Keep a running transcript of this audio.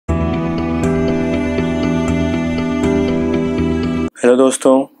Hello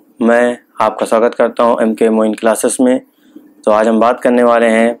दोस्तों, मैं आपका स्वागत करता हूं एम के मोइन क्लासेस में। तो आज हम बात करने वाले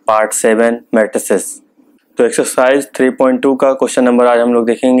हैं पार्ट 7 मैट्रिसेस। तो एक्सरसाइज 3.2 का क्वेश्चन नंबर आज हम लोग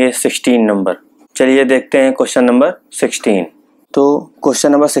देखेंगे 16 नंबर। चलिए देखते हैं क्वेश्चन नंबर 16। तो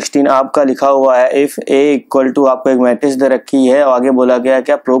क्वेश्चन नंबर 16 आपका लिखा हुआ है इफ़ ए इक्वल टू आपको एक मैट्रिक्स दे रखी है और आगे बोला गया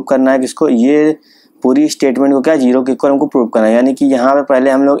क्या प्रूव करना है किसको, ये पूरी स्टेटमेंट को क्या जीरो के इक्वल हमको प्रूव करना है। यानी कि यहाँ पे पहले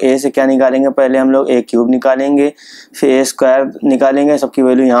हम लोग ए से क्या निकालेंगे, पहले हम लोग ए क्यूब निकालेंगे, फिर ए स्क्वायर निकालेंगे, सबकी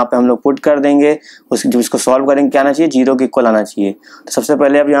वैल्यू यहाँ पे हम लोग पुट कर देंगे। जब इसको सॉल्व करेंगे क्या आना चाहिए, जीरो के इक्वल आना चाहिए। तो सबसे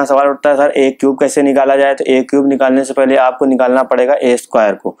पहले अब यहाँ सवाल उठता है सर ए क्यूब कैसे निकाला जाए। तो ए क्यूब निकालने से पहले आपको निकालना पड़ेगा ए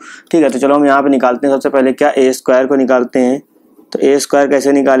स्क्वायर को। ठीक है, तो चलो हम यहाँ पे निकालते हैं। सबसे पहले क्या ए स्क्वायर को निकालते हैं। तो ए स्क्वायर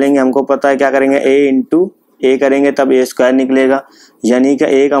कैसे निकालेंगे, हमको पता है क्या करेंगे, ए इंटू ए करेंगे तब ए स्क्वायर निकलेगा। यानी कि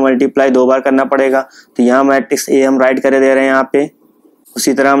ए का मल्टीप्लाई 2 बार करना पड़ेगा। तो यहाँ मैट्रिक्स ए हम राइट करे दे रहे हैं यहाँ पे।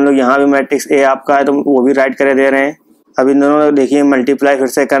 उसी तरह हम लोग यहाँ भी मैट्रिक्स ए आपका है तो वो भी राइट करे दे रहे हैं। अब इन दोनों देखिए मल्टीप्लाई फिर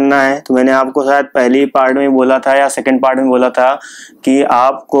से करना है। तो मैंने आपको शायद पहली पार्ट में बोला था या सेकंड पार्ट में बोला था कि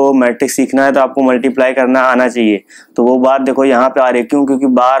आपको मैट्रिक्स सीखना है तो आपको मल्टीप्लाई करना आना चाहिए। तो वो बात देखो यहाँ पे आ रही है, क्यों, क्योंकि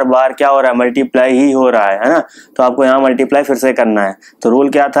बार बार क्या हो रहा है, मल्टीप्लाई ही हो रहा है ना। तो आपको यहाँ मल्टीप्लाई फिर से करना है। तो रूल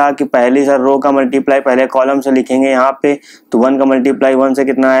क्या था कि पहली सर रो का मल्टीप्लाई पहले कॉलम से लिखेंगे यहाँ पे। तो 1 का मल्टीप्लाई 1 से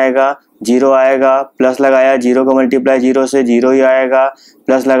कितना आएगा, 0 आएगा। प्लस लगाया 0 का मल्टीप्लाई 0 से 0 ही आएगा।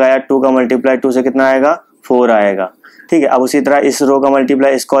 प्लस लगाया 2 का मल्टीप्लाई 2 से कितना आएगा, 4 आएगा। ठीक है, अब उसी तरह इस रो का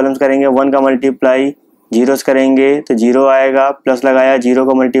मल्टीप्लाई इस कॉलम से करेंगे। 1 का मल्टीप्लाई 0 से करेंगे तो 0 आएगा। प्लस लगाया 0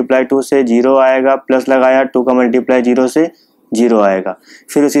 का मल्टीप्लाई 2 से 0 आएगा। प्लस लगाया 2 का मल्टीप्लाई 0 से 0 आएगा।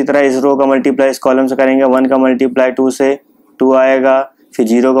 फिर उसी तरह इस रो का मल्टीप्लाई इस कॉलम से करेंगे। 1 का मल्टीप्लाई 2 से 2 आएगा। फिर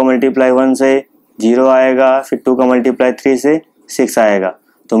 0 का मल्टीप्लाई 1 से 0 आएगा। फिर 2 का मल्टीप्लाई 3 से 6 आएगा।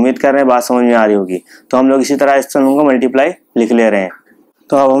 तो उम्मीद कर रहे हैं बात समझ में आ रही होगी। तो हम लोग इसी तरह इस तरह को मल्टीप्लाई लिख ले रहे हैं।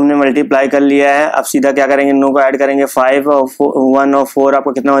 तो अब हमने मल्टीप्लाई कर लिया है। अब सीधा क्या करेंगे, इन लोगों को ऐड करेंगे। 5 और 1 और 4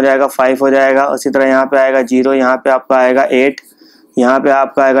 आपको कितना हो जाएगा, 5 हो जाएगा। उसी तरह यहाँ पे आएगा 0, यहाँ पे आपका आएगा 8, यहाँ पे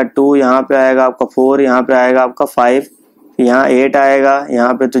आपका आएगा 2, यहाँ पे आएगा आपका 4, यहाँ पे आएगा आपका 5, यहाँ 8 आएगा,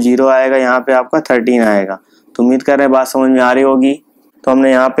 यहाँ पे तो 0 आएगा, यहाँ पे आपका 13 आएगा। तो उम्मीद कर रहे हैं बात समझ में आ रही होगी। तो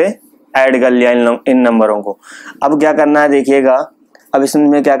हमने यहाँ पे ऐड कर लिया इन नंबरों को। अब क्या करना है देखिएगा, अब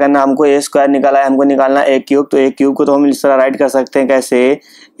इसमें क्या करना है, हमको ए स्क्वायर निकाला है, हमको निकालना है ए क्यूब। तो ए क्यूब को तो हम इस तरह राइट कर सकते हैं, कैसे,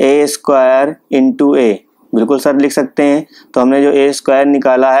 ए स्क्वायर इंटू ए, बिल्कुल सर लिख सकते हैं। तो हमने जो ए स्क्वायर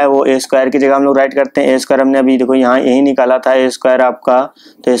निकाला है वो ए स्क्वायर की जगह हम लोग राइट करते हैं। ए स्क्वायर हमने अभी देखो यहाँ यही निकाला था ए स्क्वायर आपका।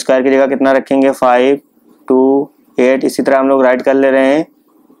 तो ए स्क्वायर की जगह कितना रखेंगे, 5, 2, 8। इसी तरह हम लोग राइट कर ले रहे हैं।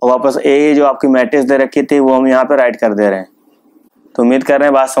 और वापस ए जो आपकी मैट्रिक्स दे रखी थी वो हम यहाँ पे राइट कर दे रहे हैं। तो उम्मीद कर रहे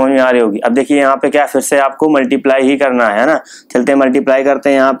हैं बात समझ में आ रही होगी। अब देखिए यहाँ पे क्या फिर से आपको मल्टीप्लाई ही करना है ना। चलते हैं मल्टीप्लाई करते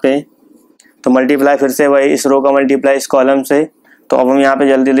हैं यहाँ पे। तो मल्टीप्लाई फिर से वही इस रो का मल्टीप्लाई इस कॉलम से। तो अब हम यहाँ पे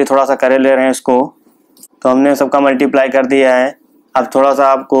जल्दी जल्दी थोड़ा सा करे ले रहे हैं इसको। तो हमने सबका मल्टीप्लाई कर दिया है। अब थोड़ा सा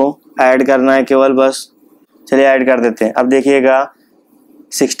आपको ऐड करना है केवल, बस। चलिए ऐड कर देते हैं। अब देखिएगा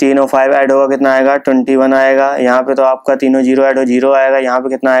 16 और 5 ऐड होगा, कितना आएगा, 21 आएगा। यहाँ पे तो आपका तीनों 0 ऐड हो, 0 आएगा। यहाँ पे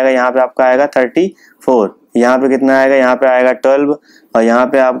कितना आएगा, यहाँ पे आपका आएगा 34। यहाँ पे कितना आएगा, यहाँ पे आएगा 12। और यहाँ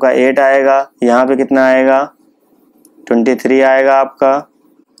पे आपका 8 आएगा। यहाँ पे कितना आएगा, 23 आएगा आपका।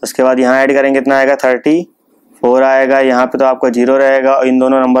 उसके बाद यहाँ ऐड करेंगे कितना आएगा, 34 आएगा। यहाँ पे तो आपका 0 रहेगा। और इन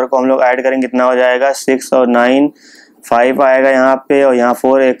दोनों नंबर को हम लोग ऐड करेंगे, कितना हो जाएगा, 6 और 9, 5 आएगा यहाँ पे। और यहाँ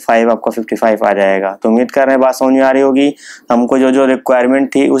 4 एक 5 आपका 55 आ जाएगा। तो उम्मीद कर रहे हैं बात समझ में आ रही होगी। हमको जो जो रिक्वायरमेंट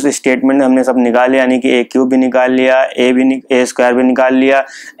थी उस स्टेटमेंट में हमने सब निकाल लिया। यानी कि ए क्यूब भी निकाल लिया, ए स्क्वायर भी निकाल लिया,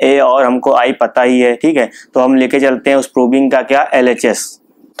 ए और हमको आई पता ही है। ठीक है, तो हम लेके चलते हैं उस प्रूविंग का क्या, LHS।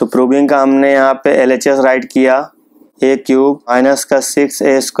 तो प्रूविंग का हमने यहाँ पे LHS राइट किया। ए क्यूब माइनस का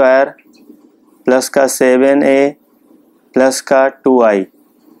 6a स्क्वायर प्लस का 7a प्लस का 2i।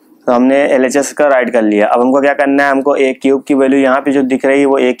 तो हमने LHS का राइट कर लिया। अब हमको क्या करना है, हमको ए क्यूब की वैल्यू यहाँ पे जो दिख रही है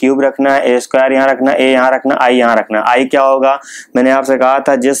वो ए क्यूब रखना है, ए स्क्वायर यहाँ रखना, ए यहाँ रखना, आई यहाँ रखना। आई क्या होगा, मैंने आपसे कहा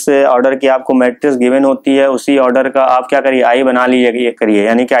था जिस ऑर्डर की आपको मैट्रिक्स गिवन होती है उसी ऑर्डर का आप क्या करिए, आई बना लीजिए करिए।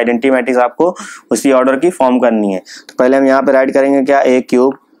 यानी कि आइडेंटिटी मैट्रिक्स आपको उसी ऑर्डर की फॉर्म करनी है। तो पहले हम यहाँ पे राइट करेंगे क्या, ए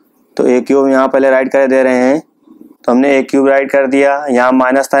क्यूब। तो ए क्यूब यहाँ पहले राइट कर दे रहे हैं। तो हमने ए क्यूब राइट कर दिया। यहाँ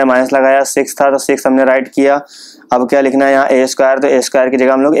माइनस था, माइनस लगाया, 6 था तो 6 हमने राइट किया। अब क्या लिखना है यहाँ, ए स्क्वायर। तो ए स्क्वायर की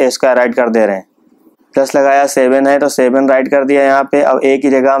जगह हम लोग ए स्क्वायर राइट कर दे रहे हैं। प्लस लगाया 7 है तो 7 राइट कर दिया यहाँ पे। अब ए की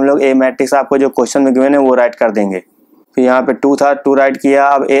जगह हम लोग ए मैट्रिक्स आपको जो क्वेश्चन में गिवन है वो राइट कर देंगे। फिर यहाँ पे 2 था, 2 राइट किया।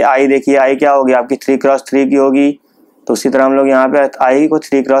 अब ए आई देखिए, आई क्या होगी आपकी 3x3 की होगी। तो उसी तरह हम लोग यहाँ पे आई को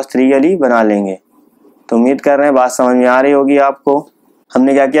 3x3 वाली बना लेंगे। तो उम्मीद कर रहे हैं बात समझ में आ रही होगी आपको।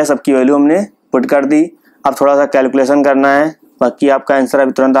 हमने क्या किया, सबकी वैल्यू हमने पुट कर दी। अब थोड़ा सा कैलकुलेशन करना है, बाकी आपका आंसर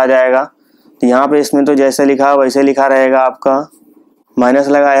अभी तुरंत आ जाएगा। तो यहाँ पे इसमें तो जैसे लिखा वैसे लिखा रहेगा आपका। माइनस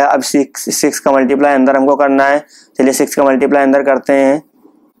लगाया, अब 6 का मल्टीप्लाई अंदर हमको करना है। चलिए 6 का मल्टीप्लाई अंदर करते हैं।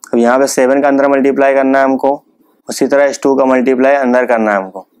 अब यहाँ पे 7 का अंदर मल्टीप्लाई करना है हमको, उसी तरह इस 2 का मल्टीप्लाई अंदर करना है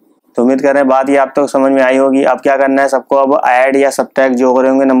हमको। तो उम्मीद कर रहे हैं बात ये आप तक समझ में आई होगी। अब क्या करना है, सबको अब ऐड या सब्ट्रैक्ट जो हो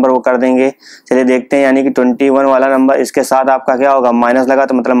रहे होंगे नंबर वो कर देंगे। चलिए देखते हैं, यानी कि 21 वाला नंबर इसके साथ आपका क्या होगा, माइनस लगा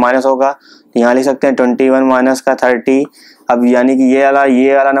तो मतलब माइनस होगा। तो यहाँ लिख सकते हैं 21 माइनस का 30। अब यानी कि ये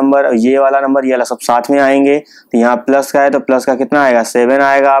वाला नंबर, ये वाला सब साथ में आएंगे। तो यहाँ प्लस का है तो प्लस का कितना आएगा, 7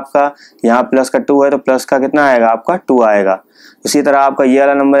 आएगा आपका। यहाँ प्लस का 2 है तो प्लस का कितना आएगा आपका, 2 आएगा। उसी तरह आपका ये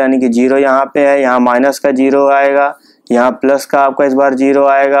वाला नंबर यानी कि 0 यहाँ पे है, यहाँ माइनस का 0 आएगा, यहाँ प्लस का आपका इस बार 0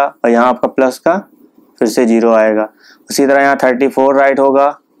 आएगा और यहाँ आपका प्लस का फिर से 0 आएगा। उसी तरह यहाँ 34 राइट होगा,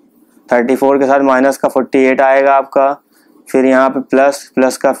 34 के साथ माइनस का 48 आएगा आपका। फिर यहाँ पे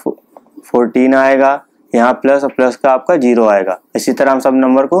प्लस का 14 आएगा, यहाँ प्लस और प्लस का आपका 0 आएगा। इसी तरह हम सब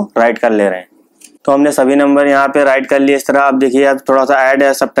नंबर को राइट कर ले रहे हैं। तो हमने सभी नंबर यहाँ पे राइट कर लिए इस तरह। अब देखिए अब थोड़ा सा ऐड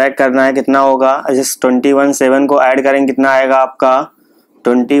या सब्ट्रैक्ट करना है, कितना होगा। इस 21 7 को ऐड करेंगे कितना आएगा आपका,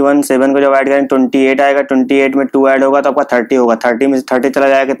 21 7 को जब ऐड करेंगे 28 आएगा, 28 में 2 ऐड होगा तो आपका 30 होगा, 30 में से 30 चला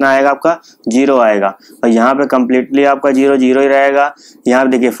जाएगा कितना आएगा आपका, 0 आएगा। और यहाँ पे कम्प्लीटली आपका 0 0 ही रहेगा। यहाँ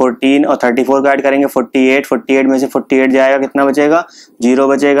पे देखिए 14 और 34 को ऐड करेंगे 48 में से 48 जाएगा, कितना बचेगा, 0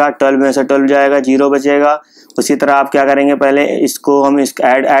 बचेगा। 12 में से 12 जाएगा, 0 बचेगा। उसी तरह आप क्या करेंगे, पहले इसको हम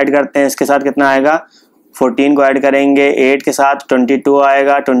ऐड करते हैं, इसके साथ कितना आएगा, 14 को ऐड करेंगे 8 के साथ 22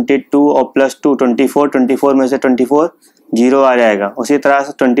 आएगा, 22 और प्लस 2 24 में से 24 0 आ जाएगा। उसी तरह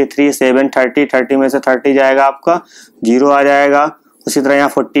से 23 7 30 में से 30 जाएगा आपका, 0 आ जाएगा। उसी तरह यहाँ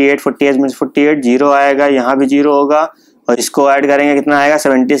 48 में से 48 0 आएगा, यहाँ भी 0 होगा। और इसको ऐड करेंगे कितना आएगा,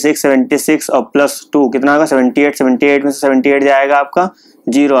 76 और प्लस 2 कितना होगा, 78 में से 78 जाएगा आपका,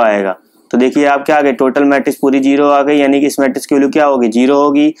 0 आएगा। तो देखिए आप क्या आ गए, टोटल मैट्रिक्स पूरी 0 आ गई, यानी कि इस मैट्रिक्स की वैल्यू क्या होगी, 0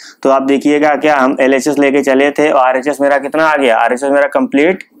 होगी। तो आप देखिएगा क्या हम LHS लेके चले थे और RHS मेरा कितना आ गया, RHS मेरा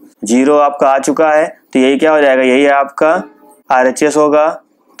कंप्लीट 0 आपका आ चुका है। तो यही क्या हो जाएगा, यही आपका RHS होगा।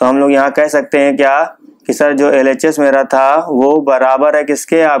 तो हम लोग यहाँ कह सकते हैं क्या कि सर जो LHS मेरा था वो बराबर है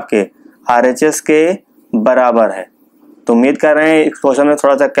किसके, आपके RHS के बराबर है। तो उम्मीद कर रहे हैं इस क्वेश्चन में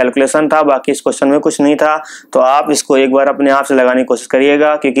थोड़ा सा कैलकुलेशन था, बाकी इस क्वेश्चन में कुछ नहीं था। तो आप इसको एक बार अपने आप से लगाने की कोशिश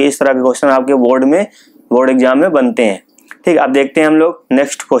करिएगा, क्योंकि इस तरह के क्वेश्चन आपके बोर्ड एग्जाम में बनते हैं। ठीक, अब देखते हैं हम लोग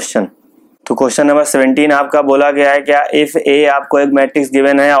नेक्स्ट क्वेश्चन। तो क्वेश्चन नंबर 17 आपका बोला गया है क्या, इफ ए आपको एक मैट्रिक्स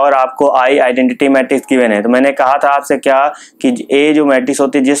गिवन है और आपको आई आइडेंटिटी मैट्रिक्स गिवन है। तो मैंने कहा था आपसे क्या कि ए जो मैट्रिक्स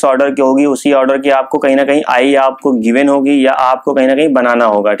होती है जिस ऑर्डर की होगी उसी ऑर्डर की आपको कहीं ना कहीं आई आपको गिवन होगी या आपको कहीं ना कहीं बनाना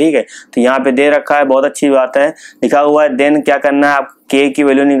होगा। ठीक है, तो यहाँ पे दे रखा है, बहुत अच्छी बात है, लिखा हुआ है देन क्या करना है, आप के की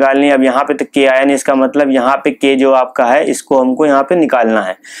वैल्यू निकालनी है। अब यहाँ पे तो के आया नहीं, इसका मतलब यहाँ पे के जो आपका है इसको हमको यहाँ पे निकालना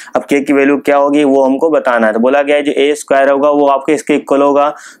है। अब के की वैल्यू क्या होगी वो हमको बताना है। तो बोला गया है जो ए स्क्वायर होगा वो आपके इसके इक्वल होगा।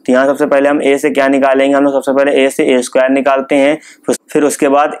 तो यहाँ सबसे पहले हम ए से क्या निकालेंगे, हम लोग सबसे पहले ए से ए स्क्वायर निकालते हैं, फिर उसके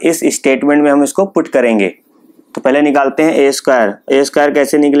बाद इस स्टेटमेंट में हम इसको पुट करेंगे। तो पहले निकालते हैं ए स्क्वायर। ए स्क्वायर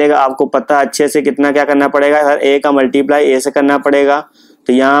कैसे निकलेगा आपको पता अच्छे से, कितना क्या करना पड़ेगा सर, ए का मल्टीप्लाई ए से करना पड़ेगा।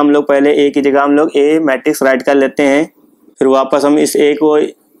 तो यहाँ हम लोग पहले ए की जगह हम लोग ए मैट्रिक्स राइट कर लेते हैं, फिर वापस हम इस ए को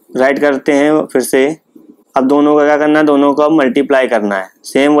राइट करते हैं फिर से। अब दोनों का क्या करना है, दोनों को मल्टीप्लाई करना है,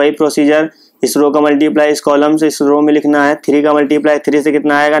 सेम वही प्रोसीजर। इस रो का मल्टीप्लाई इस कॉलम से इस रो में लिखना है, 3 का मल्टीप्लाई 3 से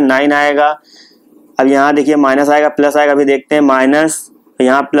कितना आएगा, 9 आएगा। अब यहाँ देखिए माइनस आएगा प्लस आएगा, अभी देखते हैं माइनस,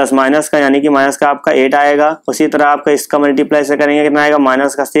 यहाँ प्लस माइनस का यानी कि माइनस का आपका 8 आएगा। उसी तरह आपका इसका मल्टीप्लाई से करेंगे कितना आएगा,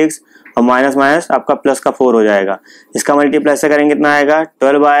 माइनस का 6 और माइनस माइनस आपका प्लस का 4 हो जाएगा। इसका मल्टीप्लाई से करेंगे कितना आएगा,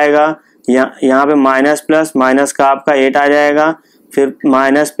 12 आएगा। यहाँ पे माइनस प्लस माइनस का आपका 8 आ जाएगा, फिर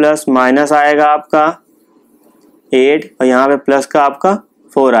माइनस प्लस माइनस आएगा आपका 8 और यहाँ पे प्लस का आपका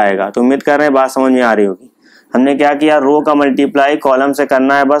 4 आएगा। तो उम्मीद कर रहे हैं बात समझ में आ रही होगी। हमने क्या किया, रो का मल्टीप्लाई कॉलम से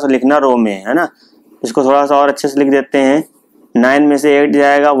करना है, बस लिखना रो में है ना। इसको थोड़ा सा और अच्छे से लिख देते हैं, 9 में से 8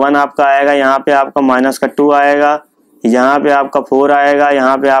 जाएगा, 1 आपका आएगा, यहाँ पे आपका माइनस का 2 आएगा, यहाँ पे आपका 4 आएगा,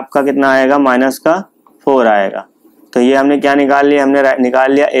 यहाँ पे आपका कितना आएगा, माइनस का 4 आएगा। तो ये हमने क्या निकाल लिया, हमने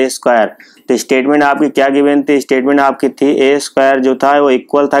निकाल लिया ए स्क्वायर। तो स्टेटमेंट आपकी क्या गिवन थी, स्टेटमेंट आपकी थी ए स्क्वायर जो था वो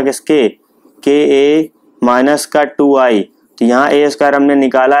इक्वल था किसके, के ए माइनस का 2i। तो यहाँ ए स्क्वायर हमने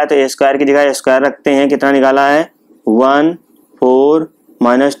निकाला है, तो ए स्क्वायर की जगह स्क्वायर रखते हैं, कितना निकाला है, 1 4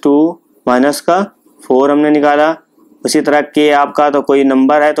 माइनस 2 माइनस का 4 हमने निकाला। उसी तरह के आपका तो कोई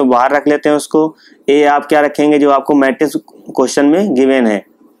नंबर है तो बाहर रख लेते हैं उसको। ए आप क्या रखेंगे जो आपको मैट्रिक्स क्वेश्चन में गिवन है,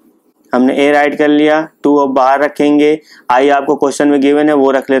 हमने ए राइट कर लिया, 2 अब बाहर रखेंगे, आई आपको क्वेश्चन में गिवन है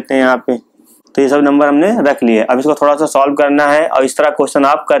वो रख लेते हैं यहाँ पे। तो ये सब नंबर हमने रख लिए। अब इसको थोड़ा सा सॉल्व करना है और इस तरह क्वेश्चन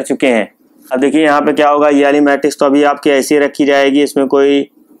आप कर चुके हैं। अब देखिए यहाँ पे क्या होगा, ये वाली मैट्रिक्स तो अभी आपकी ऐसी रखी जाएगी, इसमें कोई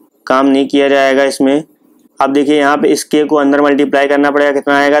काम नहीं किया जाएगा इसमें। अब देखिए यहाँ पे इस के को अंदर मल्टीप्लाई करना पड़ेगा,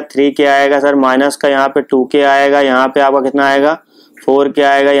 कितना आएगा, 3 के आएगा सर, माइनस का यहाँ पे 2 के आएगा, यहाँ पे आपका कितना आएगा 4 के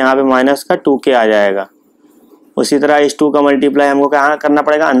आएगा, यहाँ पे माइनस का 2 के आ जाएगा। उसी तरह इस 2 का मल्टीप्लाई हमको कहाँ करना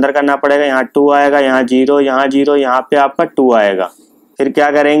पड़ेगा, अंदर करना पड़ेगा। यहाँ 2 आएगा, यहाँ 0, यहाँ 0, यहाँ पे आपका 2 आएगा। फिर क्या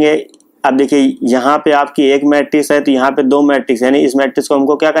करेंगे, अब देखिए यहाँ पे आपकी एक मैट्रिक्स है तो यहाँ पे 2 मैट्रिक्स, यानी इस मैट्रिक्स को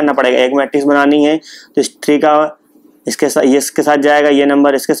हमको क्या करना पड़ेगा, एक मैट्रिक्स बनानी है। तो इस 3 का इसके साथ जाएगा, ये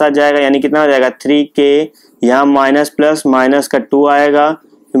नंबर इसके साथ जाएगा, यानी कितना हो जाएगा 3 के, यहाँ माइनस प्लस माइनस का 2 आएगा,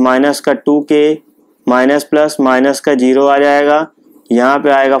 फिर माइनस का 2 के, माइनस प्लस माइनस का 0 आ जाएगा। यहाँ पे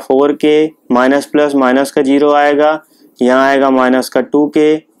आएगा 4 के, माइनस प्लस माइनस का 0 आएगा, यहाँ आएगा माइनस का 2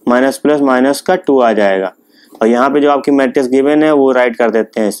 के, माइनस प्लस माइनस का 2 आ जाएगा। और यहाँ पे जो आपकी मैट्रिक्स गिवन है वो राइट कर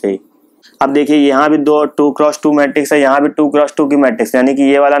देते हैं ऐसे ही। अब देखिए यहाँ भी 2 क्रॉस 2 मैट्रिक्स है, यहाँ भी 2 क्रॉस 2 की मैट्रिक्स, यानी कि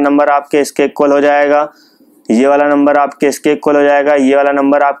ये वाला नंबर आपके इसके इक्वल हो जाएगा, ये वाला नंबर आपके इसके इक्वल हो जाएगा, ये वाला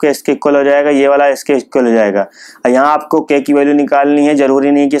नंबर आपके इसके इक्वल हो जाएगा, ये वाला इसके इक्वल हो जाएगा। और यहाँ आपको के की वैल्यू निकालनी है,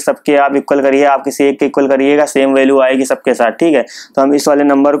 जरूरी नहीं कि सबके आप इक्वल करिए, आप किसी एक के इक्वल करिएगा, सेम वैल्यू आएगी सबके साथ, ठीक है। तो हम इस वाले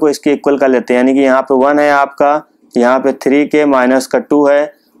नंबर को इसके इक्वल कर लेते हैं, यानी कि यहाँ पे 1 है आपका, यहाँ पे 3 के माइनस का 2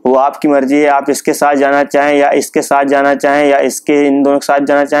 है, वो आपकी मर्जी है, आप इसके साथ जाना चाहें या इसके साथ जाना चाहें या इसके इन दोनों के साथ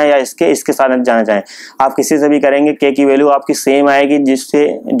जाना चाहें या इसके साथ जाना चाहें, आप किसी से भी करेंगे के की वैल्यू आपकी सेम आएगी,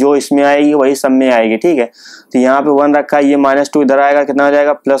 जिससे जो इसमें आएगी वही सब में आएगी, ठीक है। तो यहाँ पे 1 रखा है, ये -2 इधर आएगा, कितना हो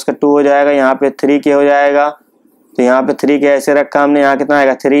जाएगा, प्लस का 2 हो जाएगा, यहाँ पे 3 के हो जाएगा। तो यहाँ पे 3 के ऐसे रखा हमने, यहाँ कितना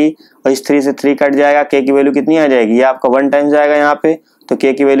आएगा 3, और इस 3 से 3 कट जाएगा, के की वैल्यू कितनी आ जाएगी, ये आपका 1 टाइम्स आएगा यहाँ पे, तो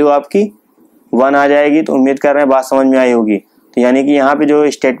के की वैल्यू आपकी 1 आ जाएगी। तो उम्मीद कर रहे हैं बात समझ में आई होगी। तो यानी कि यहाँ पे जो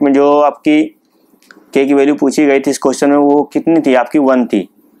स्टेटमेंट जो आपकी के की वैल्यू पूछी गई थी इस क्वेश्चन में वो कितनी थी, आपकी 1 थी,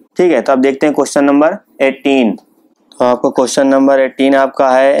 ठीक है। तो अब देखते हैं क्वेश्चन नंबर 18। तो आपको क्वेश्चन नंबर 18 आपका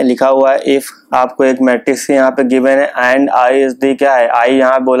है, लिखा हुआ है इफ आपको एक मैट्रिक्स यहाँ पे गिवन है एंड आई इज दी, क्या है आई,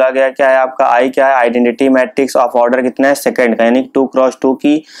 यहाँ बोला गया क्या है आपका आई, क्या है आइडेंटिटी मैट्रिक्स ऑफ ऑर्डर कितना है सेकंड का, यानी 2 क्रॉस 2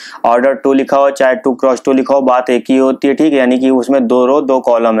 की, ऑर्डर 2 लिखा हो चाहे 2 क्रॉस 2 लिखा हो, बात एक ही होती है, ठीक है। यानी कि उसमें 2 रो 2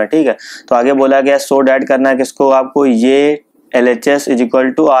 कॉलम है, ठीक है। तो आगे बोला गया सो डैट करना है किसको, आपको ये LHS is equal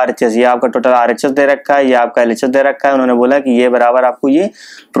to RHS, ये आपका टोटल RHS दे रखा है, ये आपका LHS दे रखा है, उन्होंने बोला कि ये बराबर आपको ये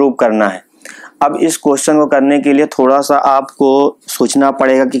प्रूव करना है। अब इस क्वेश्चन को करने के लिए थोड़ा सा आपको सोचना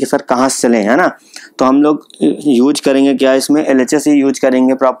पड़ेगा कि सर कहाँ से चलें, है ना। तो हम लोग यूज करेंगे क्या, इसमें LHS ही यूज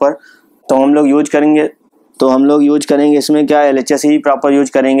करेंगे प्रॉपर। तो हम लोग यूज करेंगे इसमें क्या, LHS ही प्रॉपर यूज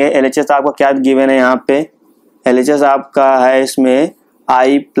करेंगे। LHS आपका क्या गिवन है यहाँ पे, LHS आपका है इसमें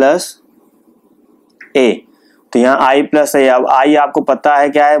I प्लस A, तो यहाँ I प्लस है। अब I आपको पता है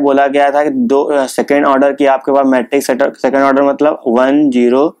क्या है, बोला गया था कि 2 सेकेंड ऑर्डर की आपके पास मैट्रिक्स, सेकेंड ऑर्डर मतलब 1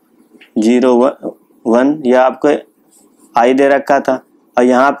 0 0 1, यह आपको I दे रखा था। और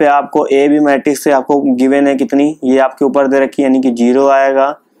यहाँ पे आपको A भी मैट्रिक्स से आपको गिवन है कितनी, ये आपके ऊपर दे रखी है, यानी कि 0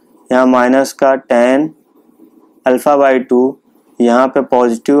 आएगा, यहाँ माइनस का 10 α/2, यहाँ पे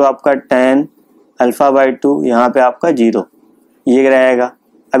पॉजिटिव आपका 10 α/2, यहाँ पे आपका 0, ये रहेगा।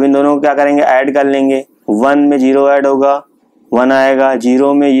 अब इन दोनों को क्या करेंगे, ऐड कर लेंगे, 1 में 0 ऐड होगा 1 आएगा,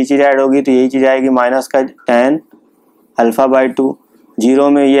 0 में ये चीज़ ऐड होगी तो यही चीज़ आएगी माइनस का 10 α/2, 0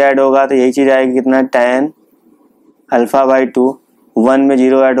 में ये ऐड होगा तो यही चीज़ आएगी कितना 10 α/2, 1 में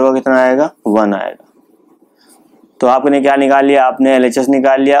 0 ऐड होगा कितना आएगा 1 आएगा। तो आपने क्या निकाल लिया, आपने LHS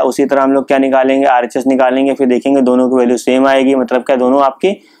निकाल लिया। उसी तरह हम लोग क्या निकालेंगे, RHS निकालेंगे, फिर देखेंगे दोनों की वैल्यू सेम आएगी, मतलब क्या दोनों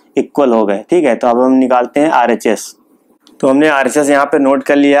आपके इक्वल हो गए, ठीक है। तो अब हम निकालते हैं RHS। तो हमने RHS यहाँ पे नोट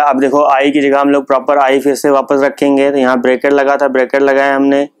कर लिया। अब देखो I की जगह हम लोग प्रॉपर I फिर से वापस रखेंगे, तो यहाँ ब्रैकेट लगा था, ब्रैकेट लगाया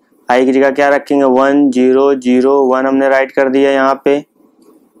हमने, I की जगह क्या रखेंगे 1 0 0 1 हमने राइट कर दिया, यहाँ पे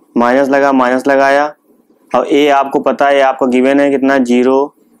माइनस लगा, माइनस लगाया। और A आपको पता है आपको गिवन है कितना 0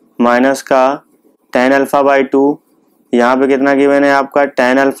 माइनस का 10 α/2, यहाँ पे कितना गिवन है आपका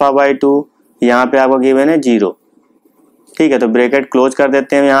 10 α/2, यहाँ पे आपका गिवन है 0, ठीक है। तो ब्रैकेट क्लोज कर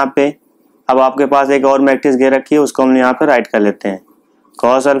देते हैं यहाँ पे। अब आपके पास एक और मैट्रिक्स दे रखी है, उसको हम यहाँ पे राइट कर लेते हैं,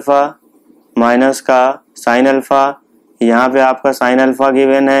 cos अल्फा माइनस का sin अल्फा, यहाँ पे आपका sin अल्फा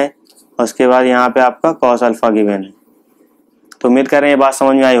गिवन है, उसके बाद यहाँ पे आपका cos अल्फा गिवन है। तो उम्मीद कर रहे हैं ये बात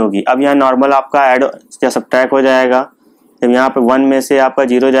समझ में आई होगी। अब यहाँ नॉर्मल आपका ऐड या सब्ट्रैक्ट हो जाएगा, जब यहाँ पे 1 में से आपका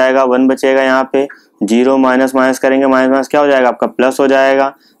 0 जाएगा 1 बचेगा, यहाँ पे 0 माइनस माइनस करेंगे, माइनस क्या हो जाएगा आपका प्लस हो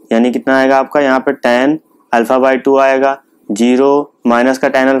जाएगा, यानी कितना आएगा आपका यहाँ पे 10 α/2 आएगा, 0 माइनस का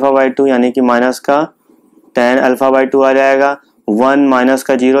 10 α/2 यानी कि माइनस का 10 α/2 आ जाएगा, 1 माइनस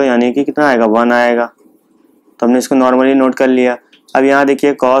का 0 यानी कि कितना आएगा 1 आएगा। तो हमने इसको नॉर्मली नोट कर लिया। अब यहाँ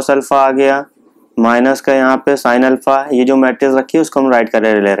देखिए cos अल्फा आ गया, माइनस का यहाँ पे sin अल्फा, ये जो मैट्रिक्स रखी है उसको हम राइट कर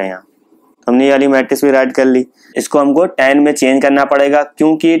ले रहे हैं यहाँ। तो हमने ये वाली मैट्रिक्स भी राइट कर ली। इसको हमको 10 में चेंज करना पड़ेगा,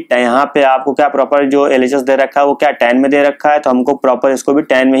 क्योंकि यहाँ पे आपको क्या प्रॉपर जो LHS दे रखा है वो क्या 10 में दे रखा है, तो हमको प्रॉपर इसको भी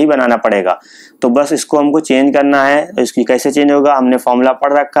 10 में ही बनाना पड़ेगा। तो बस इसको हमको चेंज करना है। इसकी कैसे चेंज होगा, हमने फॉर्मूला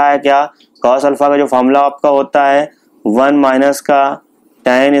पढ़ रखा है क्या, cos अल्फा का जो फॉर्मूला आपका होता है 1 माइनस का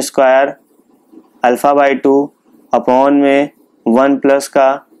tan square alpha by 2 upon में 1 प्लस का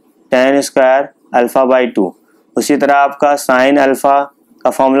tan स्क्वायर अल्फ़ा बाई 2। उसी तरह आपका साइन अल्फ़ा का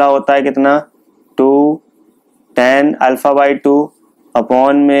फॉर्मूला होता है कितना, 2 tan अल्फ़ा बाई 2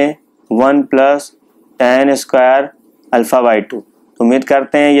 अपॉन में 1 plus tan square alpha by 2। तो उम्मीद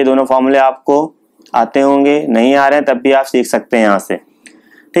करते हैं ये दोनों फॉर्मूले आपको आते होंगे, नहीं आ रहे हैं तब भी आप सीख सकते हैं यहाँ से।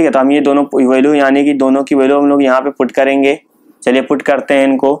 ठीक है, तो हम ये दोनों वैल्यू यानी कि दोनों की वैल्यू हम लोग यहाँ पे पुट करेंगे। चलिए पुट करते हैं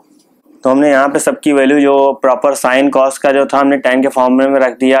इनको। तो हमने यहाँ पे सबकी वैल्यू जो प्रॉपर साइन कॉस का जो था हमने tan के फॉर्मूले में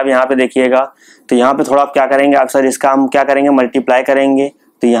रख दिया। अब यहाँ पे देखिएगा, तो यहाँ पे थोड़ा आप क्या करेंगे, आप सर इसका हम क्या करेंगे, मल्टीप्लाई करेंगे।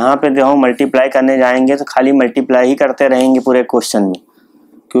 तो यहाँ पे जो हम मल्टीप्लाई करने जाएंगे तो खाली मल्टीप्लाई ही करते रहेंगे पूरे क्वेश्चन में,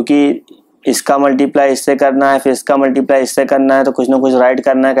 क्योंकि इसका मल्टीप्लाई इससे करना है, फिर इसका मल्टीप्लाई इससे करना है, तो कुछ ना कुछ राइट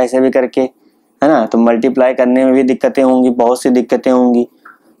करना है कैसे भी करके, है ना। तो मल्टीप्लाई करने में भी दिक्कतें होंगी, बहुत सी दिक्कतें होंगी।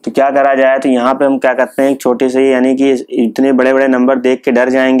 तो क्या करा जाए, तो यहाँ पे हम क्या करते हैं, छोटे से यानी कि इतने बड़े बड़े नंबर देख के डर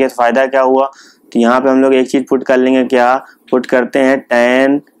जाएंगे तो फ़ायदा क्या हुआ। तो यहाँ पे हम लोग एक चीज़ पुट कर लेंगे, क्या पुट करते हैं,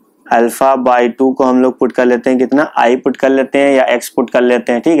 tan अल्फ़ा बाई 2 को हम लोग पुट कर लेते हैं कितना, i पुट कर लेते हैं या x पुट कर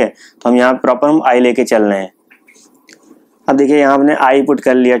लेते हैं। ठीक है, तो हम यहाँ प्रॉपर हम i लेके चल रहे हैं। अब देखिए यहाँ हमने i पुट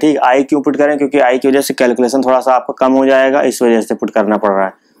कर लिया। ठीक, i क्यों पुट करें, क्योंकि i की वजह से कैलकुलेशन थोड़ा सा आपका कम हो जाएगा, इस वजह से पुट करना पड़ रहा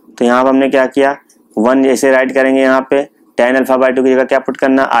है। तो यहाँ पर हमने क्या किया, 1 जैसे राइट करेंगे, यहाँ पे tan अल्फ़ा बाई 2 की जगह क्या पुट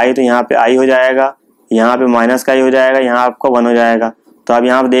करना, i, तो यहाँ पे i हो जाएगा, यहाँ पे माइनस का i हो जाएगा, यहाँ आपका 1 हो जाएगा। तो अब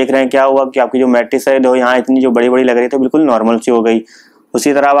यहाँ आप देख रहे हैं क्या हुआ कि आपकी जो मैट्रिक्स है दो यहाँ इतनी जो बड़ी बड़ी लग रही थी बिल्कुल नॉर्मल सी हो गई।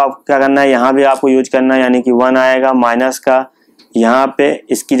 उसी तरह अब आप क्या करना है, यहाँ भी आपको यूज करना है, यानी कि 1 आएगा माइनस का, यहाँ पे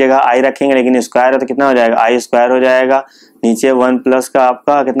इसकी जगह i रखेंगे, लेकिन स्क्वायर है तो कितना हो जाएगा, i स्क्वायर हो जाएगा। नीचे 1 प्लस का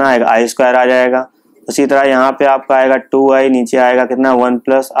आपका कितना आएगा, i स्क्वायर आ जाएगा। उसी तरह यहाँ पे आपका आएगा 2i, नीचे आएगा कितना 1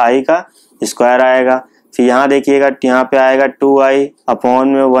 प्लस i का स्क्वायर आएगा। फिर यहाँ देखिएगा, यहाँ पे आएगा 2i अपॉन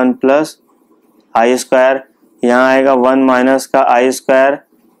में 1 प्लस i स्क्वायर, यहाँ आएगा 1 माइनस का i स्क्वायर,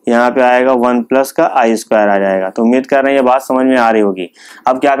 यहाँ पे आएगा 1 प्लस का i स्क्वायर आ जाएगा। तो उम्मीद कर रहे हैं ये बात समझ में आ रही होगी।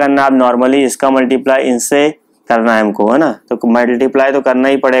 अब क्या करना है, अब नॉर्मली इसका मल्टीप्लाई इनसे करना है हमको, है ना, तो मल्टीप्लाई तो करना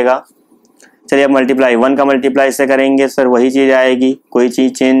ही पड़ेगा। चलिए अब मल्टीप्लाई 1 का मल्टीप्लाई इससे करेंगे सर वही चीज़ आएगी, कोई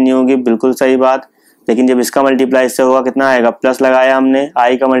चीज़ चेंज नहीं होगी, बिल्कुल सही बात। लेकिन जब इसका मल्टीप्लाई इससे होगा कितना आएगा, प्लस लगाया हमने,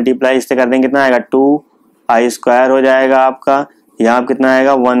 i का मल्टीप्लाई इससे कर देंगे कितना आएगा, 2i स्क्वायर हो जाएगा आपका, यहाँ कितना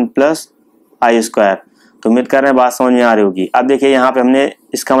आएगा 1 प्लस i स्क्वायर। तो उम्मीद कर रहे हैं बात समझ में आ रही होगी। अब देखिए यहाँ पे हमने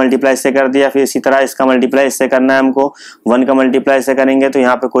इसका मल्टीप्लाई इससे कर दिया, फिर इसी तरह इसका मल्टीप्लाई इससे करना है हमको, 1 का मल्टीप्लाई इससे करेंगे तो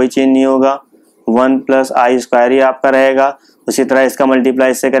यहाँ पे कोई चेंज नहीं होगा, 1 प्लस i स्क्वायर ही आपका रहेगा। उसी तरह इसका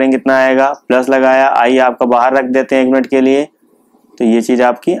मल्टीप्लाई इससे करेंगे कितना आएगा, प्लस लगाया, i आपका बाहर रख देते हैं 1 मिनट के लिए, तो ये चीज़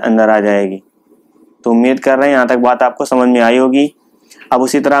आपकी अंदर आ जाएगी। तो उम्मीद कर रहे हैं यहाँ तक बात आपको समझ में आई होगी। अब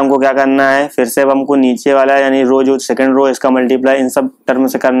उसी तरह हमको क्या करना है, फिर से अब हमको नीचे वाला यानी रो जो सेकंड रो इसका मल्टीप्लाई इन सब टर्म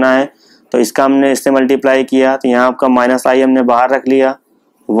से करना है। तो इसका हमने इससे मल्टीप्लाई किया, तो यहाँ आपका माइनस i हमने बाहर रख लिया,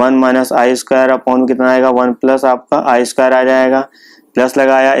 1 माइनस i स्क्वायर अपॉन कितना आएगा, 1 प्लस आपका i स्क्वायर आ जाएगा। प्लस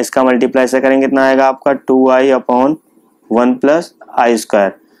लगाया, इसका मल्टीप्लाई से करेंगे कितना आएगा आपका 2i upon 1 plus i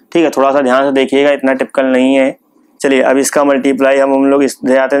square. ठीक है, थोड़ा सा ध्यान से देखिएगा, इतना टिपिकल नहीं है। चलिए अब इसका मल्टीप्लाई हम लोग इस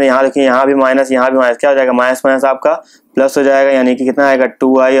जाते हैं, यहाँ देखिए यहाँ भी माइनस, यहाँ भी माइनस, क्या हो जाएगा, माइनस माइनस आपका प्लस हो जाएगा, यानी कि कितना आएगा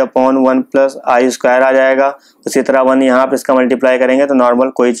 2i upon 1 plus i square आ जाएगा। उसी तरह 1 यहाँ पे इसका मल्टीप्लाई करेंगे तो नॉर्मल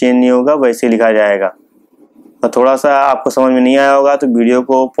कोई चेंज नहीं होगा, वैसे ही लिखा जाएगा। तो थोड़ा सा आपको समझ में नहीं आया होगा तो वीडियो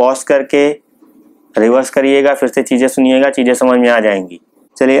को पॉज करके रिवर्स करिएगा, फिर से चीज़ें सुनिएगा, चीज़ें समझ में आ जाएंगी।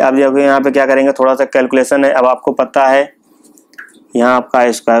 चलिए अब देखो यहाँ पे क्या करेंगे, थोड़ा सा कैलकुलेशन है। अब आपको पता है यहाँ आपका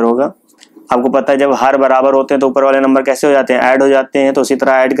i स्क्वायर होगा, आपको पता है जब हर बराबर होते हैं तो ऊपर वाले नंबर कैसे हो जाते हैं, ऐड हो जाते हैं। तो उसी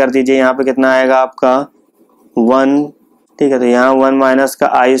तरह ऐड कर दीजिए, यहाँ पे कितना आएगा आपका 1। ठीक है, तो यहाँ 1 माइनस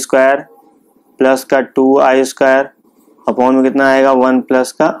का i स्क्वायर प्लस का 2i स्क्वायर अपॉन में कितना आएगा 1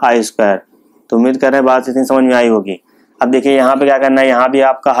 प्लस का i स्क्वायर। तो उम्मीद कर रहे हैं बात इतनी समझ में आई होगी। अब देखिए यहाँ पे क्या करना है, यहाँ भी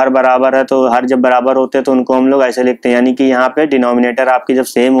आपका हर बराबर है, तो हर जब बराबर होते हैं तो उनको हम लोग ऐसे लिखते हैं, यानी कि यहाँ पे डिनोमिनेटर आपके जब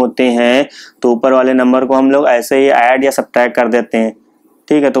सेम होते हैं तो ऊपर वाले नंबर को हम लोग ऐसे ही ऐड या सब्ट्रैक्ट कर देते हैं।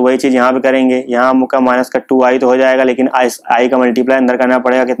 ठीक है, तो वही चीज़ यहाँ पे करेंगे, यहाँ आपका माइनस का 2i तो हो जाएगा, लेकिन i का मल्टीप्लाई अंदर करना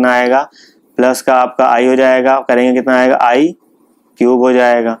पड़ेगा, कितना आएगा, प्लस का आपका i हो जाएगा, करेंगे कितना आएगा, i क्यूब हो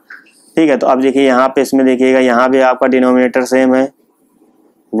जाएगा। ठीक है, तो अब देखिए यहाँ पे इसमें देखिएगा, यहाँ भी आपका डिनोमिनेटर सेम है,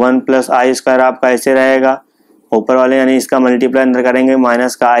 1 प्लस i स्क्वायर आपका ऐसे रहेगा, ऊपर वाले यानी इसका मल्टीप्लाई अंदर करेंगे,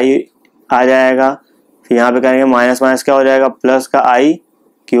 माइनस का i आ जाएगा, फिर यहाँ पे करेंगे माइनस माइनस क्या हो जाएगा, प्लस का i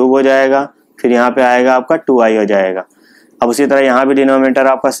क्यूब हो जाएगा, फिर यहाँ पे आएगा आपका 2i हो जाएगा। अब उसी तरह यहाँ भी डिनोमिनेटर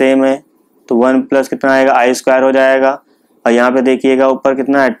आपका सेम है, तो 1 प्लस कितना आएगा, i स्क्वायर हो जाएगा, और यहाँ पे देखिएगा ऊपर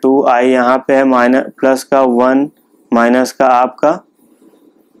कितना है 2i, यहाँ पे है माइनस प्लस का 1 माइनस का आपका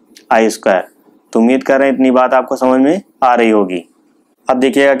i स्क्वायर। तो उम्मीद कर रहे हैं इतनी बात आपको समझ में आ रही होगी। अब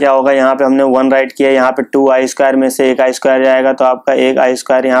देखिएगा क्या होगा, यहाँ पे हमने 1 राइट किया, यहाँ पे 2i² में से 1i² जाएगा तो आपका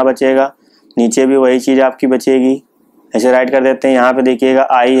 1i² यहाँ बचेगा, नीचे भी वही चीज़ आपकी बचेगी। ऐसे राइट कर देते हैं। यहाँ पे देखिएगा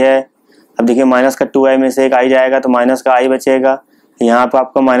i है, अब देखिए माइनस का 2i में से 1i जाएगा तो माइनस का i बचेगा, यहाँ पे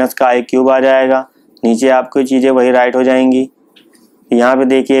आपका माइनस का i³ आ जाएगा, नीचे आपको चीज़ें वही राइट हो जाएंगी। यहाँ पे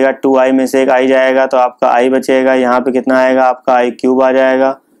देखिएगा 2i में से 1i जाएगा तो आपका i बचेगा, यहाँ पे कितना आएगा आपका i³ आ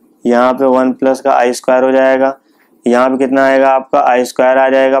जाएगा, यहाँ पे 1 प्लस का i² हो जाएगा, यहाँ पे कितना आएगा आपका i² आ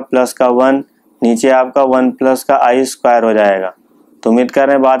जाएगा प्लस का 1, नीचे आपका 1 प्लस का i² हो जाएगा। तो उम्मीद कर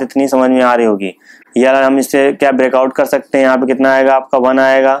रहे हैं बात इतनी समझ में आ रही होगी। यार हम इससे क्या ब्रेकआउट कर सकते हैं, यहाँ पे कितना आएगा आपका 1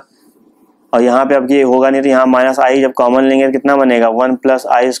 आएगा, और यहाँ पे अब ये होगा नहीं तो यहाँ माइनस i जब कॉमन लेंगे तो कितना बनेगा 1 प्लस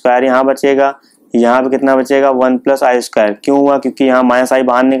i² यहाँ बचेगा, यहाँ पे कितना बचेगा 1 प्लस i²। क्यों हुआ, क्योंकि यहाँ माइनस i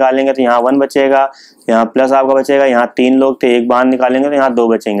बाहर निकालेंगे तो यहाँ 1 बचेगा, यहाँ प्लस आपका बचेगा, यहाँ 3 लोग थे 1 बाहर निकालेंगे तो यहाँ 2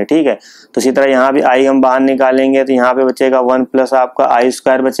 बचेंगे। ठीक है, तो इसी तरह यहाँ भी i हम बाहर निकालेंगे तो यहाँ पे बचेगा 1 प्लस आपका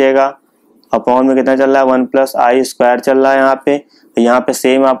i² बचेगा, अपॉन में कितना चल रहा है 1 प्लस i² चल रहा है यहाँ पे। यहाँ पे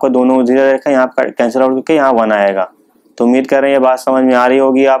सेम आपको दोनों उधर रखा है, यहाँ पर कैंसिल आउट करके यहाँ 1 आएगा। तो उम्मीद कर रहे हैं ये बात समझ में आ रही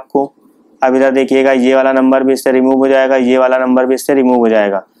होगी आपको। अब इधर देखिएगा ये वाला नंबर भी इससे रिमूव हो जाएगा, ये वाला नंबर भी इससे रिमूव हो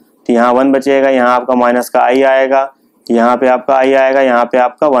जाएगा, तो यहाँ 1 बचेगा, यहाँ आपका माइनस का i आएगा, यहाँ पे आपका i आएगा, यहाँ पे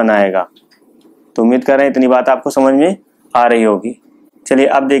आपका 1 आएगा। तो उम्मीद कर रहे हैं इतनी बात आपको समझ में आ रही होगी। चलिए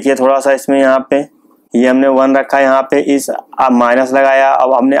अब देखिए थोड़ा सा इसमें, यहाँ पे ये हमने 1 रखा, यहाँ पे इस माइनस लगाया।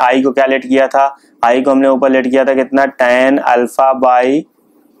 अब हमने i को क्या लेट किया था, i को हमने ऊपर लेट किया था कितना tan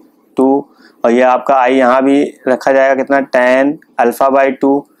α/2, और ये आपका i यहाँ भी रखा जाएगा कितना tan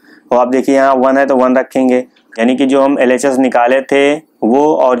α/2। और आप देखिए यहाँ 1 है तो 1 रखेंगे, यानी कि जो हम LHS निकाले थे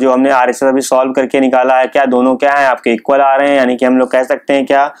वो और जो हमने RHS अभी सॉल्व करके निकाला है, क्या दोनों क्या है आपके इक्वल आ रहे हैं। यानी कि हम लोग कह सकते हैं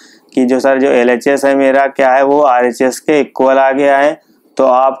क्या कि जो सर जो LHS है मेरा क्या है वो RHS के इक्वल आ गया है। तो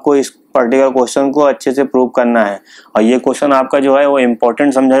आपको इस पर्टिकुलर क्वेश्चन को अच्छे से प्रूव करना है, और ये क्वेश्चन आपका जो है वो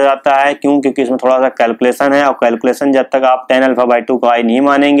इम्पोर्टेंट समझा जाता है। क्यों, क्योंकि इसमें थोड़ा सा कैलकुलेशन है, और कैलकुलेशन जब तक आप tan α/2 को i नहीं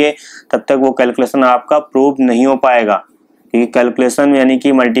मानेंगे तब तक वो कैलकुलेशन आपका प्रूव नहीं हो पाएगा, क्योंकि कैलकुलेशन में यानी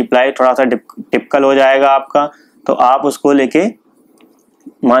कि मल्टीप्लाई थोड़ा सा टिपिकल हो जाएगा आपका, तो आप उसको लेके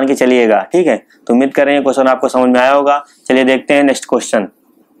मान के चलिएगा। ठीक है, तो उम्मीद कर रहे हैं क्वेश्चन आपको समझ में आया होगा। चलिए देखते हैं नेक्स्ट क्वेश्चन।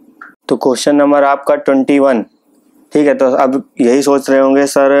 तो क्वेश्चन नंबर आपका 21। ठीक है, तो अब यही सोच रहे होंगे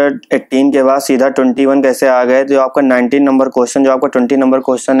सर 18 के बाद सीधा 21 कैसे आ गए। जो आपका 19 नंबर क्वेश्चन, जो आपका 20 नंबर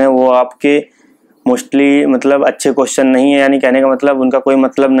क्वेश्चन है वो आपके मोस्टली मतलब अच्छे क्वेश्चन नहीं है, यानी कहने का मतलब उनका कोई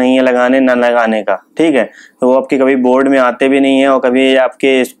मतलब नहीं है लगाने ना लगाने का। ठीक है, तो वो आपके कभी बोर्ड में आते भी नहीं है और कभी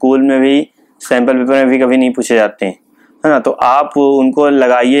आपके स्कूल में भी सैम्पल पेपर में भी कभी नहीं पूछे जाते हैं, है ना। तो आप उनको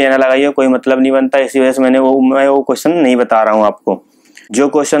लगाइए या ना लगाइए कोई मतलब नहीं बनता, इसी वजह से मैं वो क्वेश्चन नहीं बता रहा हूँ आपको। जो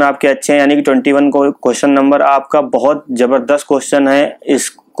क्वेश्चन आपके अच्छे हैं, यानी कि 21 क्वेश्चन नंबर आपका बहुत ज़बरदस्त क्वेश्चन है। इस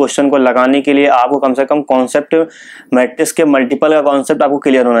क्वेश्चन को लगाने के लिए आपको कम से कम कॉन्सेप्ट मैट्रिक्स के मल्टीपल का कॉन्सेप्ट आपको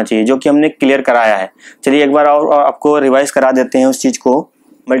क्लियर होना चाहिए, जो कि हमने क्लियर कराया है। चलिए एक बार और आपको रिवाइज करा देते हैं उस चीज़ को।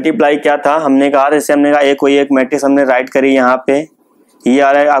 मल्टीप्लाई क्या था, हमने कहा जैसे हमने कहा कोई एक मैट्रिक्स हमने राइट करी, यहाँ पे ये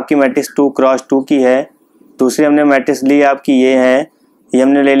आ रहा है आपकी मैट्रिक्स 2 क्रॉस 2 की है। दूसरी हमने मैट्रिक्स ली आपकी ये है, ये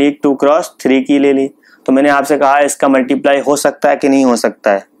हमने ले ली 2 क्रॉस 3 की ले ली। तो मैंने आपसे कहा इसका मल्टीप्लाई हो सकता है कि नहीं हो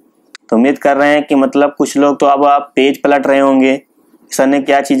सकता है। तो उम्मीद कर रहे हैं कि मतलब कुछ लोग तो अब आप पेज पलट रहे होंगे सर ने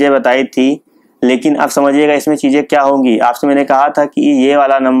क्या चीज़ें बताई थी, लेकिन अब समझिएगा इसमें चीज़ें क्या होंगी। आपसे मैंने कहा था कि ये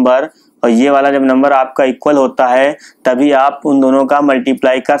वाला नंबर और ये वाला जब नंबर आपका इक्वल होता है तभी आप उन दोनों का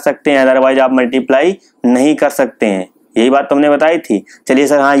मल्टीप्लाई कर सकते हैं, अदरवाइज आप मल्टीप्लाई नहीं कर सकते हैं। यही बात तो हमने बताई थी। चलिए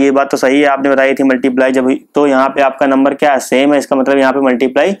सर हाँ ये बात तो सही है, आपने बताई थी मल्टीप्लाई जब, तो यहाँ पे आपका नंबर क्या है सेम है, इसका मतलब यहाँ पे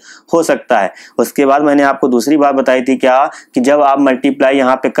मल्टीप्लाई हो सकता है। उसके बाद मैंने आपको दूसरी बात बताई थी क्या कि जब आप मल्टीप्लाई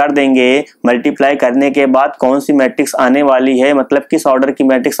यहाँ पे कर देंगे, मल्टीप्लाई करने के बाद कौन सी मैट्रिक्स आने वाली है, मतलब किस ऑर्डर की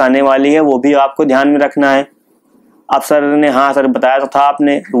मैट्रिक्स आने वाली है, वो भी आपको ध्यान में रखना है। अब सर ने हाँ सर बताया तो था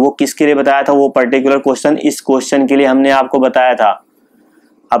आपने, वो किसके लिए बताया था, वो पर्टिकुलर क्वेश्चन इस क्वेश्चन के लिए हमने आपको बताया था।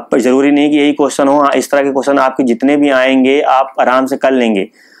 अब जरूरी नहीं कि यही क्वेश्चन हो, इस तरह के क्वेश्चन आपके जितने भी आएंगे आप आराम से कर लेंगे।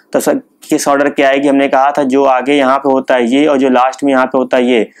 तो सर किस ऑर्डर के आएगी, हमने कहा था जो आगे यहाँ पे होता है ये और जो लास्ट में यहाँ पे होता है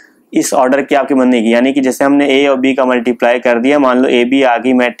ये, इस ऑर्डर की आपकी बनेगी। यानी कि जैसे हमने ए और बी का मल्टीप्लाई कर दिया, मान लो ए बी आ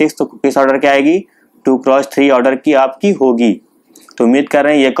गई मैट्रिक्स, तो किस ऑर्डर की आएगी 2 क्रॉस 3 ऑर्डर की आपकी होगी। तो उम्मीद कर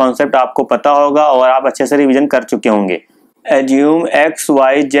रहे हैं ये कॉन्सेप्ट आपको पता होगा और आप अच्छे से रिविजन कर चुके होंगे। Assume x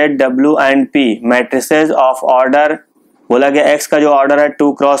Y Z W and P matrices of order, बोला गया x का जो ऑर्डर है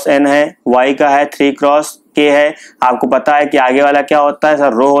 2 क्रॉस n है, y का है 3 क्रॉस k है। आपको पता है कि आगे वाला क्या होता है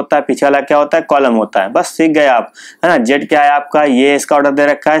सर, रो होता है, पीछे वाला क्या होता है, कॉलम होता है। बस सीख गए आप, है ना। z क्या है आपका, ये इसका ऑर्डर दे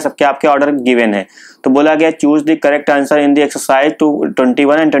रखा है, सबके आपके ऑर्डर गिवन है। तो बोला गया choose the correct answer in the exercise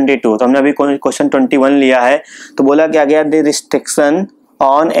 21 and 22। तो हमने अभी क्वेश्चन 21 लिया है। तो बोला क्या गया the restriction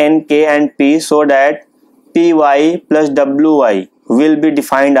on n k and p so that py plus wy will be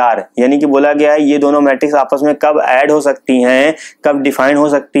defined are, यानी कि बोला गया है ये दोनों मैट्रिक्स आपस में कब ऐड हो सकती हैं, कब डिफाइन हो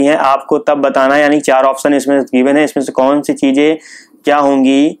सकती हैं, आपको तब बताना है। यानी 4 ऑप्शन इसमें गिवन है, इसमें से कौन सी चीजें क्या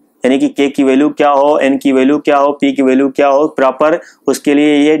होंगी, यानी कि के की वैल्यू क्या हो, एन की वैल्यू क्या हो, पी की वैल्यू क्या हो, प्रॉपर उसके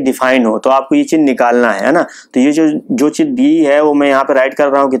लिए ये डिफाइन हो, तो आपको ये चीज निकालना है ना। तो ये जो चीज दी है वो मैं यहाँ पे राइट कर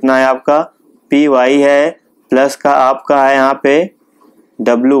रहा हूँ, कितना है आपका पी वाई है प्लस का आपका है यहाँ पे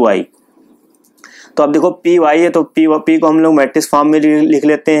डब्ल्यू वाई। तो अब देखो पी वाई है तो पी को हम लोग मैट्रिक्स फॉर्म में लिख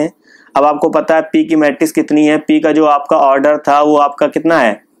लेते हैं। अब आपको पता है पी की मैट्रिक्स कितनी है, पी का जो आपका ऑर्डर था वो आपका कितना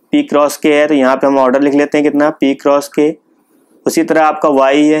है, पी क्रॉस के है, तो यहाँ पे हम ऑर्डर लिख लेते हैं कितना, पी क्रॉस के। उसी तरह आपका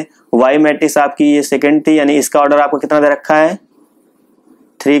वाई है, वाई मैट्रिक्स आपकी ये सेकंड थी, यानी इसका ऑर्डर आपको कितना दे रखा है,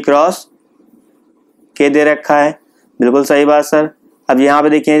 3 क्रॉस के दे रखा है। बिल्कुल सही बात सर। अब यहाँ पे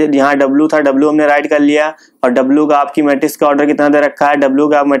देखिए यहाँ डब्ल्यू था, डब्ल्यू हमने राइट कर लिया, और डब्ल्यू का आपकी मैट्रिक्स का ऑर्डर कितना दे रखा है, डब्ल्यू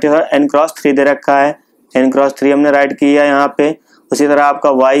का मैट्रिक्स एन क्रॉस 3 दे रखा है, एन क्रॉस 3 हमने राइट किया यहाँ पे। उसी तरह आपका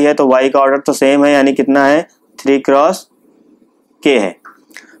वाई है, तो वाई का ऑर्डर तो सेम है, यानी कितना है 3 क्रॉस के है।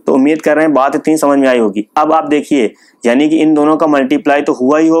 तो उम्मीद कर रहे हैं बात इतनी समझ में आई होगी। अब आप देखिए यानी कि इन दोनों का मल्टीप्लाई तो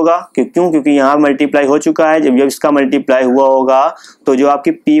हुआ ही होगा, क्यों, क्योंकि यहाँ जब हो चुका है, जब इसका मल्टीप्लाई हुआ होगा तो जो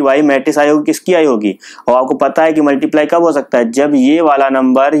आपकी पी वाई मैट्रिक्स आई होगी किसकी आई होगी। और आपको पता है कि मल्टीप्लाई कब हो सकता है, जब ये वाला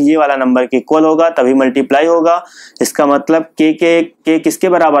नंबर के इक्वल होगा तभी मल्टीप्लाई होगा। इसका मतलब के किसके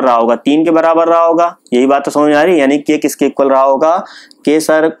बराबर रहा होगा, 3 के बराबर रहा होगा। यही बात तो समझ में आ रही है, यानी के किसके इक्वल रहा होगा,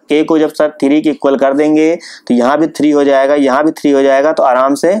 के को जब सर 3 के इक्वल कर देंगे तो यहाँ भी 3 हो जाएगा, यहाँ भी 3 हो जाएगा, तो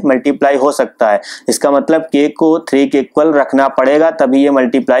आराम से मल्टीप्लाई हो सकता है। इसका मतलब के को 3 के इक्वल रखना पड़ेगा तभी ये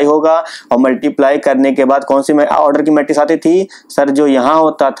मल्टीप्लाई होगा। और मल्टीप्लाई करने के बाद कौन सी ऑर्डर की मैट्रिक्स आती थी सर, जो यहाँ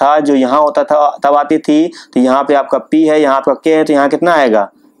होता था तब आती थी। तो यहाँ पे आपका P है, यहाँ आपका K है, तो यहाँ कितना आएगा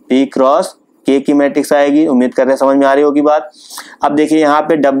P क्रॉस K की मैट्रिक्स आएगी। उम्मीद कर रहे हैं समझ में आ रही होगी बात। अब देखिए यहाँ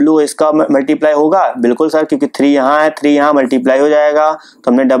पे W इसका मल्टीप्लाई होगा, बिल्कुल सर, क्योंकि 3 यहाँ है, 3 यहाँ मल्टीप्लाई हो जाएगा,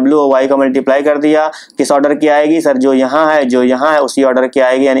 तो हमने W और Y का मल्टीप्लाई कर दिया। किस ऑर्डर की आएगी सर, जो यहाँ है उसी ऑर्डर की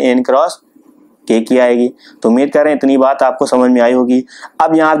आएगी, यानी n क्रॉस K की आएगी। तो उम्मीद कर रहे हैं इतनी बात आपको समझ में आई होगी।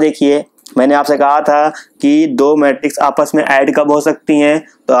 अब यहाँ देखिए मैंने आपसे कहा था कि 2 मैट्रिक्स आपस में ऐड कब हो सकती हैं,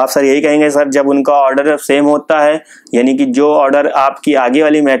 तो आप सर यही कहेंगे सर जब उनका ऑर्डर सेम होता है, यानी कि जो ऑर्डर आपकी आगे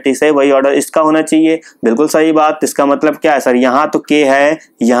वाली मैट्रिक्स है वही ऑर्डर इसका होना चाहिए। बिल्कुल सही बात। इसका मतलब क्या है सर, यहाँ तो K है,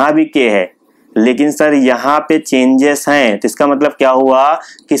 यहाँ भी K है, लेकिन सर यहाँ पे चेंजेस हैं, तो इसका मतलब क्या हुआ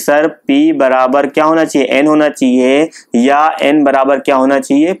कि सर P बराबर क्या होना चाहिए, N होना चाहिए, या N बराबर क्या होना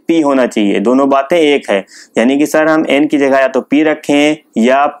चाहिए, P होना चाहिए। दोनों बातें एक है, यानी कि सर हम N की जगह या तो P रखें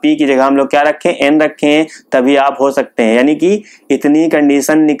या P की जगह हम लोग क्या रखें, N रखें, तभी आप हो सकते हैं। यानी कि इतनी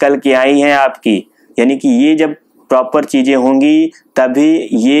कंडीशन निकल के आई हैं आपकी, यानी कि ये जब प्रॉपर चीजें होंगी तभी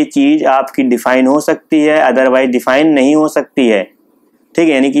ये चीज आपकी डिफाइन हो सकती है, अदरवाइज डिफाइन नहीं हो सकती है। ठीक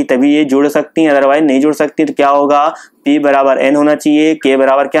है, यानी कि तभी ये जुड़ सकती हैं, अदरवाइज नहीं जुड़ सकती। तो क्या होगा, P बराबर N होना चाहिए, K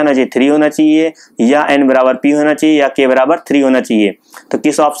बराबर क्या होना चाहिए, 3 होना चाहिए, या N बराबर P होना चाहिए, या K बराबर 3 होना चाहिए। तो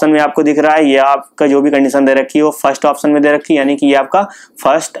किस ऑप्शन में आपको दिख रहा है, ये आपका जो भी कंडीशन दे रखी है वो फर्स्ट ऑप्शन में दे रखी है, यानी कि ये आपका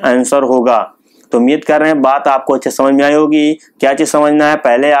फर्स्ट आंसर होगा। तो उम्मीद कर रहे हैं बात आपको अच्छे समझ में आई होगी। क्या चीज समझना है,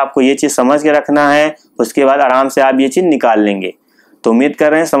 पहले आपको ये चीज समझ के रखना है, उसके बाद आराम से आप ये चीज निकाल लेंगे। तो उम्मीद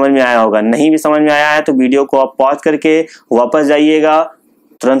कर रहे हैं समझ में आया होगा। नहीं भी समझ में आया है तो वीडियो को आप पॉज करके वापस जाइएगा,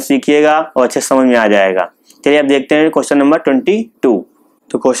 तुरंत सीखिएगा और अच्छे समझ में आ जाएगा। चलिए अब देखते हैं क्वेश्चन नंबर 22।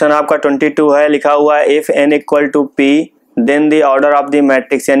 तो क्वेश्चन आपका 22 है, लिखा हुआ है if n equal to P then the order of the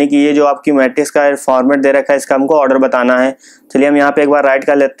matrix, यानी कि ये जो आपकी मैट्रिक्स का फॉर्मेट दे रखा है इसका हमको ऑर्डर बताना है। चलिए हम यहाँ पे एक बार राइट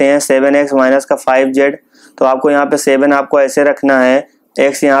कर लेते हैं, 7x माइनस का 5z। तो आपको यहाँ पे 7 आपको ऐसे रखना है,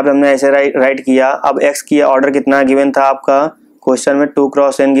 x यहाँ पे हमने ऐसे राइट किया। अब x की ऑर्डर कितना गिवन था आपका क्वेश्चन में, 2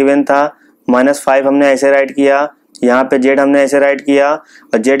 क्रॉस n गिवन था, माइनस 5 हमने ऐसे राइट किया, यहाँ पे z हमने ऐसे राइट किया,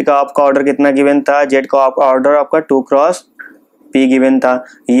 और z का आपका ऑर्डर कितना गिवन था, z का ऑर्डर आपका 2 क्रॉस p गिवन था।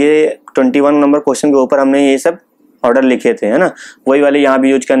 ये 21 नंबर क्वेश्चन के ऊपर हमने ये सब ऑर्डर लिखे थे, है ना, वही वाले यहाँ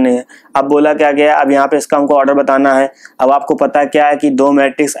भी यूज करने हैं। अब बोला क्या गया, अब यहाँ पे इसका हमको ऑर्डर बताना है। अब आपको पता क्या है कि 2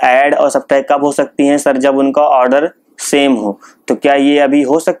 मैट्रिक्स ऐड और सब्ट्रैक्ट कब हो सकती हैं सर, जब उनका ऑर्डर सेम हो। तो क्या ये अभी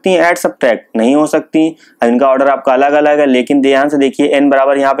हो सकती हैं ऐड सब्ट्रैक्ट, नहीं हो सकती, इनका ऑर्डर आपका अलग अलग है। लेकिन ध्यान से देखिए n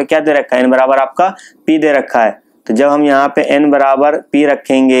बराबर यहाँ पे क्या दे रखा है, n बराबर आपका p दे रखा है। तो जब हम यहाँ पे n बराबर p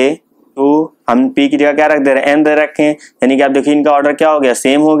रखेंगे तो हम p की जगह क्या रख दे रहे हैं, n दे रखे हैं, यानी कि आप देखिए इनका ऑर्डर क्या हो गया,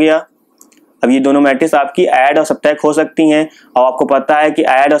 सेम हो गया। अब ये दोनों मैट्रिक्स आपकी ऐड और सब्ट्रैक्ट हो सकती हैं, और आपको पता है कि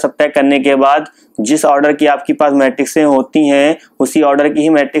ऐड और सब्ट्रैक्ट करने के बाद जिस ऑर्डर की आपके पास मैट्रिक्सें होती हैं उसी ऑर्डर की ही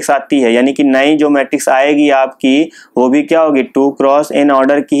मैट्रिक्स आती है, यानी कि नई जो मैट्रिक्स आएगी आपकी वो भी क्या होगी 2 क्रॉस n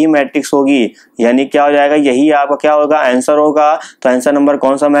ऑर्डर की ही मैट्रिक्स होगी। यानी क्या हो जाएगा, यही आपका क्या होगा आंसर होगा। तो आंसर नंबर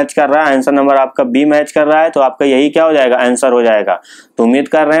कौन सा मैच कर रहा है, आंसर नंबर आपका बी मैच कर रहा है, तो आपका यही क्या हो जाएगा आंसर हो जाएगा। तो उम्मीद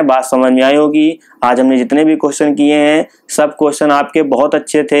कर रहे हैं बात समझ में आई होगी। आज हमने जितने भी क्वेश्चन किए हैं सब क्वेश्चन आपके बहुत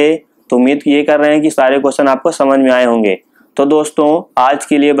अच्छे थे, तो उम्मीद ये कर रहे हैं कि सारे क्वेश्चन आपको समझ में आए होंगे। तो दोस्तों आज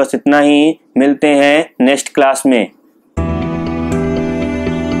के लिए बस इतना ही, मिलते हैं नेक्स्ट क्लास में।